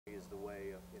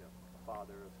way a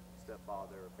father, a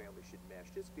stepfather, or family should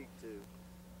mesh. Just speak to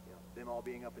them all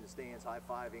being up in the stands,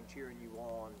 high-fiving, cheering you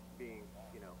on, being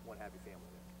one happy family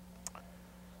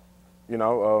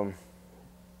there.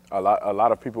 A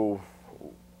lot of people,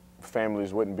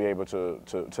 families wouldn't be able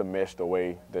to mesh the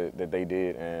way that they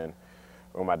did. And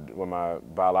when my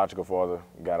biological father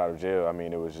got out of jail, I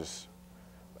mean, it was just,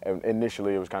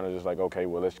 initially it was kind of just like, okay,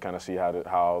 well, let's kind of see how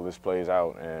all this plays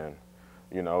out. And,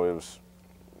 it was,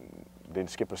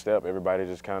 didn't skip a step. Everybody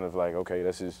just kind of like, okay,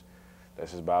 that's his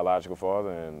biological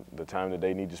father, and the time that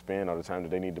they need to spend or the time that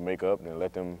they need to make up, then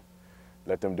let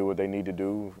them do what they need to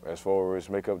do as far as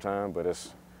make up time. But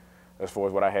as far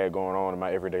as what I had going on in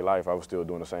my everyday life, I was still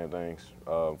doing the same things.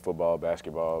 Football,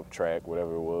 basketball, track,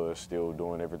 whatever it was, still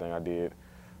doing everything I did.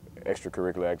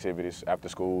 Extracurricular activities after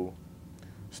school,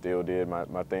 still did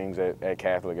my things at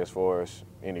Catholic as far as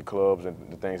any clubs and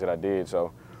the things that I did.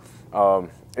 So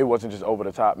it wasn't just over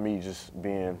the top me just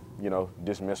being,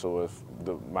 dismissal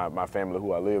of my family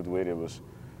who I lived with. It was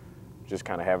just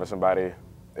kind of having somebody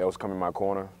else come in my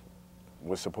corner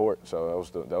with support. So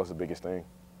that was the biggest thing.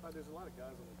 There's a lot of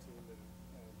guys on the team that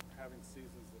are having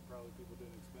seasons that probably people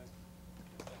didn't expect.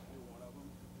 You're one of them.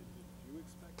 Did you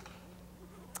expect it?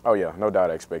 Oh yeah, no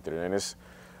doubt I expected it, and it's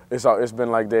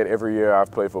been like that every year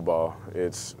I've played football.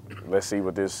 It's, let's see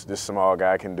what this small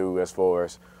guy can do as far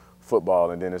as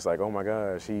football, and then it's like, oh my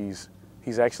gosh, he's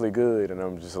actually good, and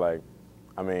I'm just like,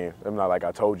 I mean, I'm not like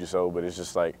I told you so, but it's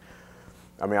just like,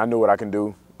 I mean, I knew what I can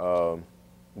do.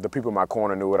 The people in my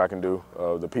corner knew what I can do.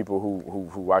 The people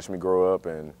who watched me grow up,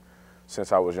 and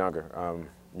since I was younger,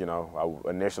 I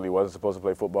initially wasn't supposed to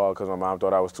play football because my mom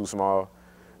thought I was too small,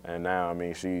 and now, I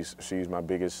mean, she's my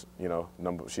biggest,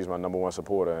 she's my #1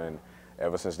 supporter, and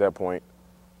ever since that point,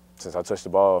 since I touched the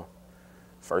ball,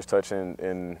 first touch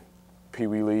in Pee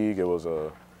Wee League, it was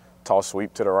a toss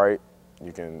sweep to the right.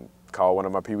 You can call one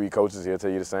of my Pee Wee coaches, he'll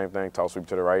tell you the same thing. Toss sweep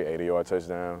to the right, 80-yard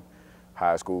touchdown.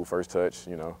 High school, first touch,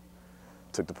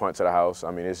 took the punt to the house.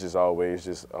 I mean, it's just always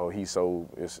just, oh,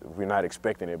 we're not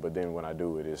expecting it, but then when I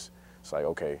do it, it's like,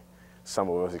 okay, some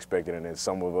of us expected it, and then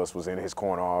some of us was in his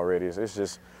corner already. It's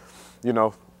just,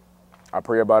 I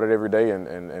pray about it every day,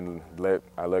 and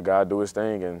I let God do his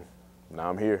thing, and now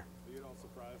I'm here. Are you at all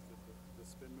surprised that the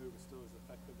spin move is still as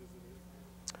effective as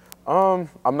it is?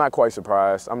 I'm not quite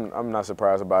surprised. I'm not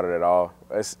surprised about it at all.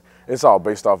 It's all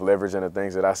based off leverage and the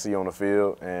things that I see on the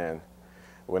field, and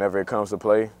whenever it comes to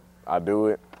play, I do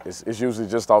it. It's usually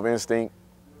just off instinct,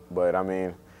 but I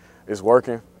mean, it's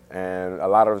working, and a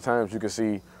lot of the times you can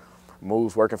see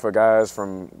moves working for guys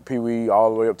from Pee Wee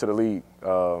all the way up to the league.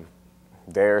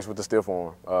 Darius with the stiff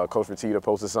arm. Coach Fertitta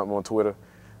posted something on Twitter.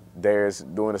 Darius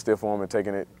doing the stiff arm and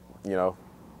taking it,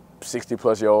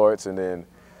 60+ yards, and then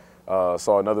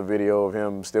saw another video of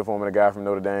him stiff arming a guy from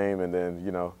Notre Dame, and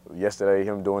then, yesterday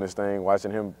him doing his thing,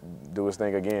 watching him do his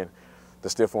thing again, the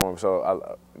stiff arm.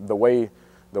 So the way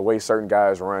certain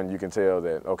guys run, you can tell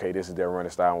that, okay, this is their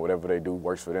running style, and whatever they do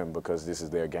works for them because this is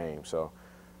their game. So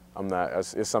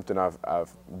it's something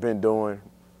I've been doing,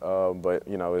 but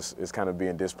it's kind of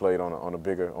being displayed on a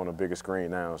bigger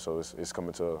screen now. So it's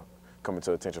coming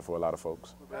to attention for a lot of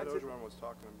folks. Matt Ogeron was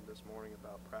talking this morning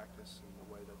about practice and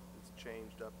the way that it's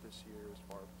changed up this year as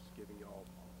far as giving y'all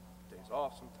days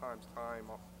off, sometimes time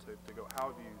off to go. How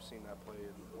have you seen that play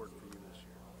and work for you this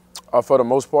year? For the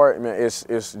most part, I mean, it's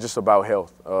just about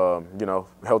health.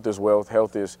 Health is wealth.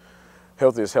 Health is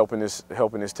helping this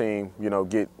team,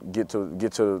 get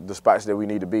to the spots that we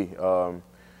need to be.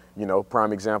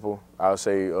 Prime example, I'll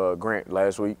say Grant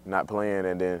last week not playing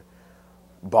and then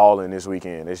balling this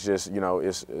weekend. It's just,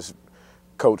 it's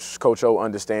Coach O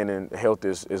understanding health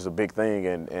is a big thing,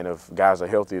 and if guys are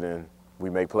healthy, then we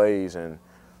make plays, and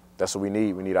that's what we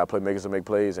need. We need our playmakers to make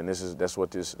plays, and that's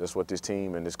what this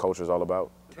team and this culture is all about.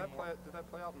 Did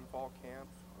that play out in fall camp,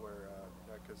 where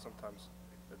because sometimes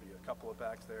there'd be a couple of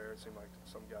backs there, it seemed like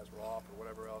some guys were off or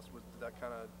whatever else. Did that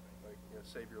kind of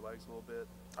save your legs a little bit?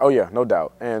 Oh yeah, no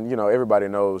doubt. And everybody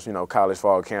knows college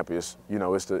fall camp is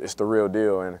it's the real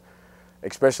deal, and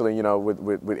especially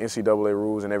with NCAA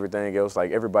rules and everything else,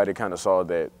 like everybody kind of saw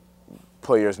that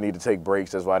players need to take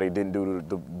breaks. That's why they didn't do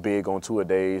the big on 2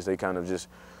 days. They kind of just,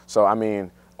 so I mean,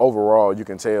 overall you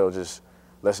can tell, just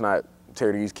let's not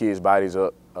tear these kids' bodies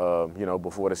up,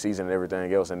 before the season and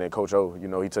everything else. And then Coach O,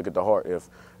 he took it to heart.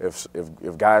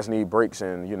 If guys need breaks,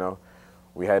 and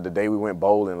we had the day we went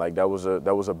bowling, like that was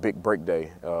a big break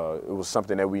day. It was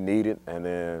something that we needed, and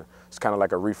then it's kind of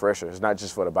like a refresher. It's not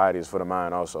just for the body, it's for the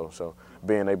mind also. So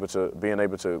being able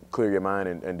to clear your mind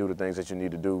and do the things that you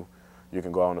need to do, you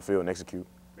can go out on the field and execute.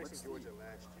 Facing Georgia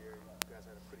last year, you guys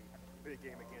had a pretty big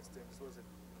game against them. Just wasn't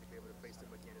able to face them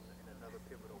again in another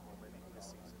pivotal moment.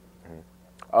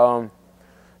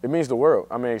 It means the world.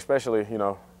 I mean, especially,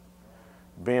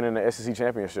 being in the SEC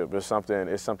championship. It's something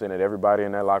that everybody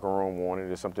in that locker room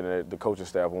wanted. It's something that the coaching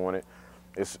staff wanted.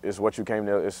 It's what you came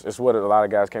to. It's what a lot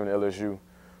of guys came to LSU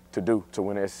to do, to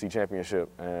win the SEC championship.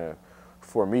 And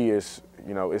for me, it's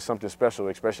something special,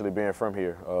 especially being from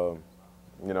here.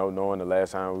 Knowing the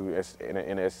last time we were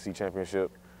in the SEC championship,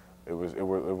 it was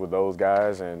those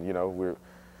guys, and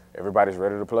everybody's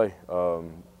ready to play.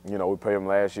 We played them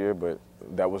last year, but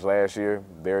that was last year.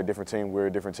 They're a different team. We're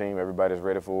a different team. Everybody's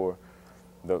ready for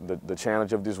the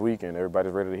challenge of this week, and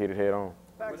everybody's ready to hit it head on.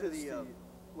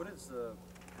 What is the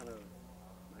kind of,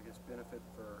 benefit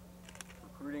for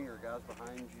recruiting or guys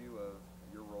behind you of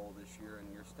your role this year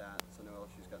and your stats? I know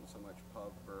LSU's gotten so much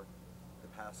pub for the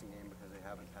passing game because they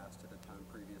haven't passed it a ton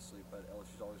previously, but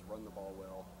LSU's always run the ball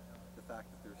well. The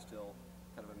fact that there's still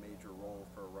kind of a major role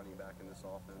for a running back in this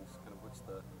offense, kind of what's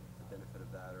the benefit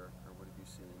of that, or what have you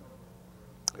seen?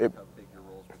 How big your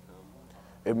roles become?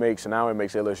 It makes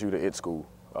LSU the it school.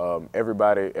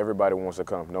 Everybody wants to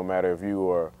come, no matter if you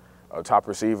are a top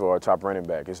receiver or a top running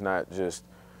back. It's not just,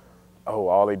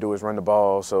 all they do is run the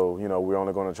ball, so we're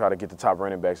only going to try to get the top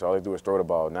running backs. All they do is throw the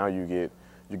ball. Now you get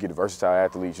versatile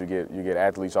athletes. You get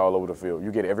athletes all over the field.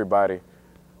 You get everybody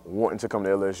wanting to come to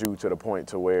LSU to the point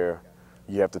to where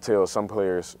you have to tell some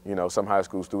players, some high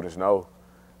school students no.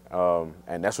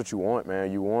 And that's what you want,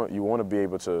 man. You want to be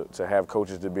able to have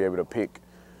coaches to be able to pick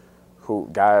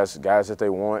guys that they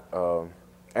want,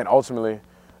 and ultimately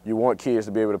you want kids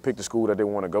to be able to pick the school that they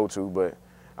want to go to. But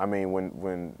I mean,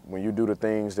 when you do the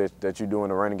things that you do in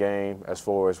the running game, as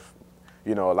far as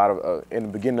a lot of in the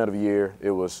beginning of the year,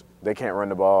 it was they can't run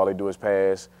the ball, all they do is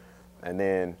pass, and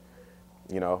then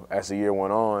as the year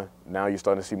went on, now you're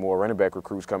starting to see more running back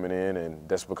recruits coming in, and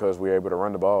that's because we're able to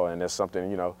run the ball, and that's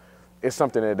something it's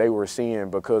something that they were seeing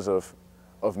because of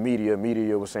media.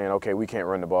 Media was saying, okay, we can't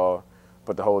run the ball,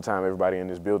 but the whole time everybody in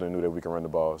this building knew that we can run the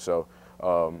ball. So,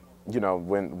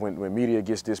 when media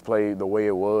gets displayed the way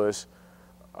it was,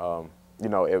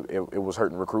 it was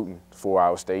hurting recruiting for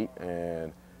our state,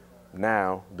 and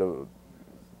now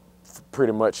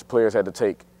pretty much players had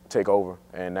to take over,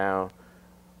 and now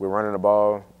we're running the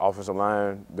ball. Offensive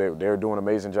line, they're doing an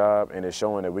amazing job, and it's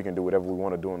showing that we can do whatever we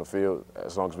want to do on the field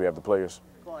as long as we have the players.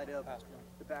 Clyde,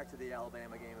 back to the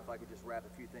Alabama game, if I could just wrap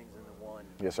a few things into one.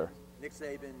 Yes, sir. Nick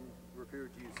Saban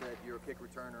recruited you, said you're a kick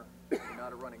returner, you're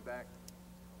not a running back.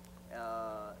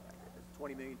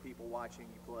 20 million people watching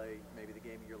you play, maybe the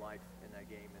game of your life in that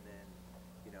game, and then,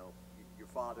 your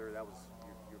father, that was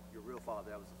your real father,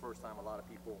 that was the first time a lot of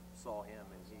people saw him,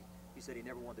 and he said he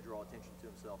never wanted to draw attention to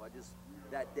himself.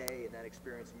 That day and that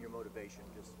experience and your motivation,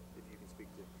 just if you can speak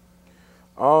to.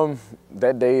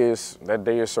 That day is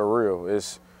surreal.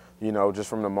 It's, just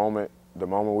from the moment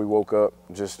we woke up,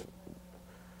 it's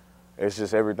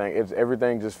just everything.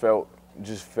 Everything just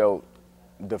felt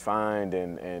defined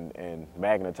and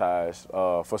magnetized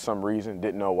for some reason.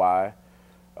 Didn't know why.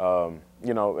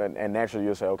 And naturally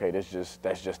you'll say, okay, that's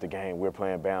just the game. We're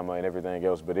playing Bama and everything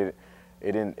else, but it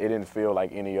didn't feel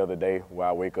like any other day where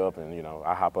I wake up and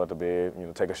I hop out the bed,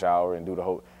 take a shower and do the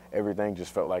whole. Everything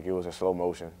just felt like it was in slow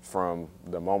motion from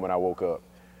the moment I woke up,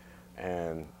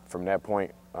 and from that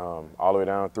point all the way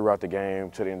down throughout the game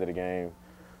to the end of the game,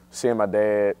 seeing my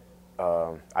dad.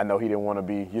 I know he didn't want to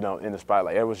be, in the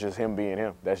spotlight. It was just him being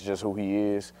him. That's just who he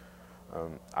is.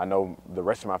 I know the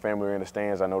rest of my family were in the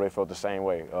stands. I know they felt the same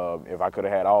way. If I could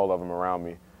have had all of them around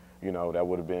me, that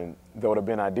would have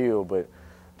been ideal. But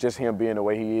just him being the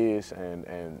way he is,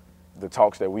 and the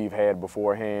talks that we've had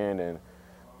beforehand, and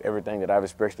everything that I've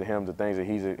expressed to him, the things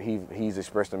that he's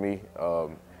expressed to me,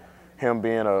 him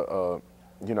being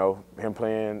him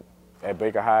playing at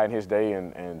Baker High in his day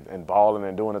and balling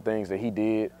and doing the things that he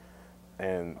did.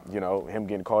 And, him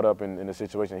getting caught up in the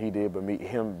situation he did, but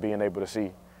him being able to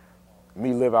see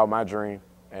me live out my dream.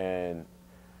 And,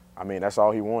 I mean, that's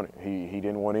all he wanted. He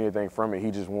didn't want anything from it. He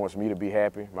just wants me to be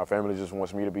happy. My family just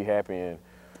wants me to be happy. And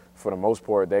for the most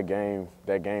part, that game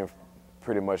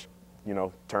pretty much,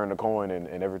 turned the coin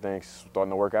and everything's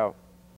starting to work out.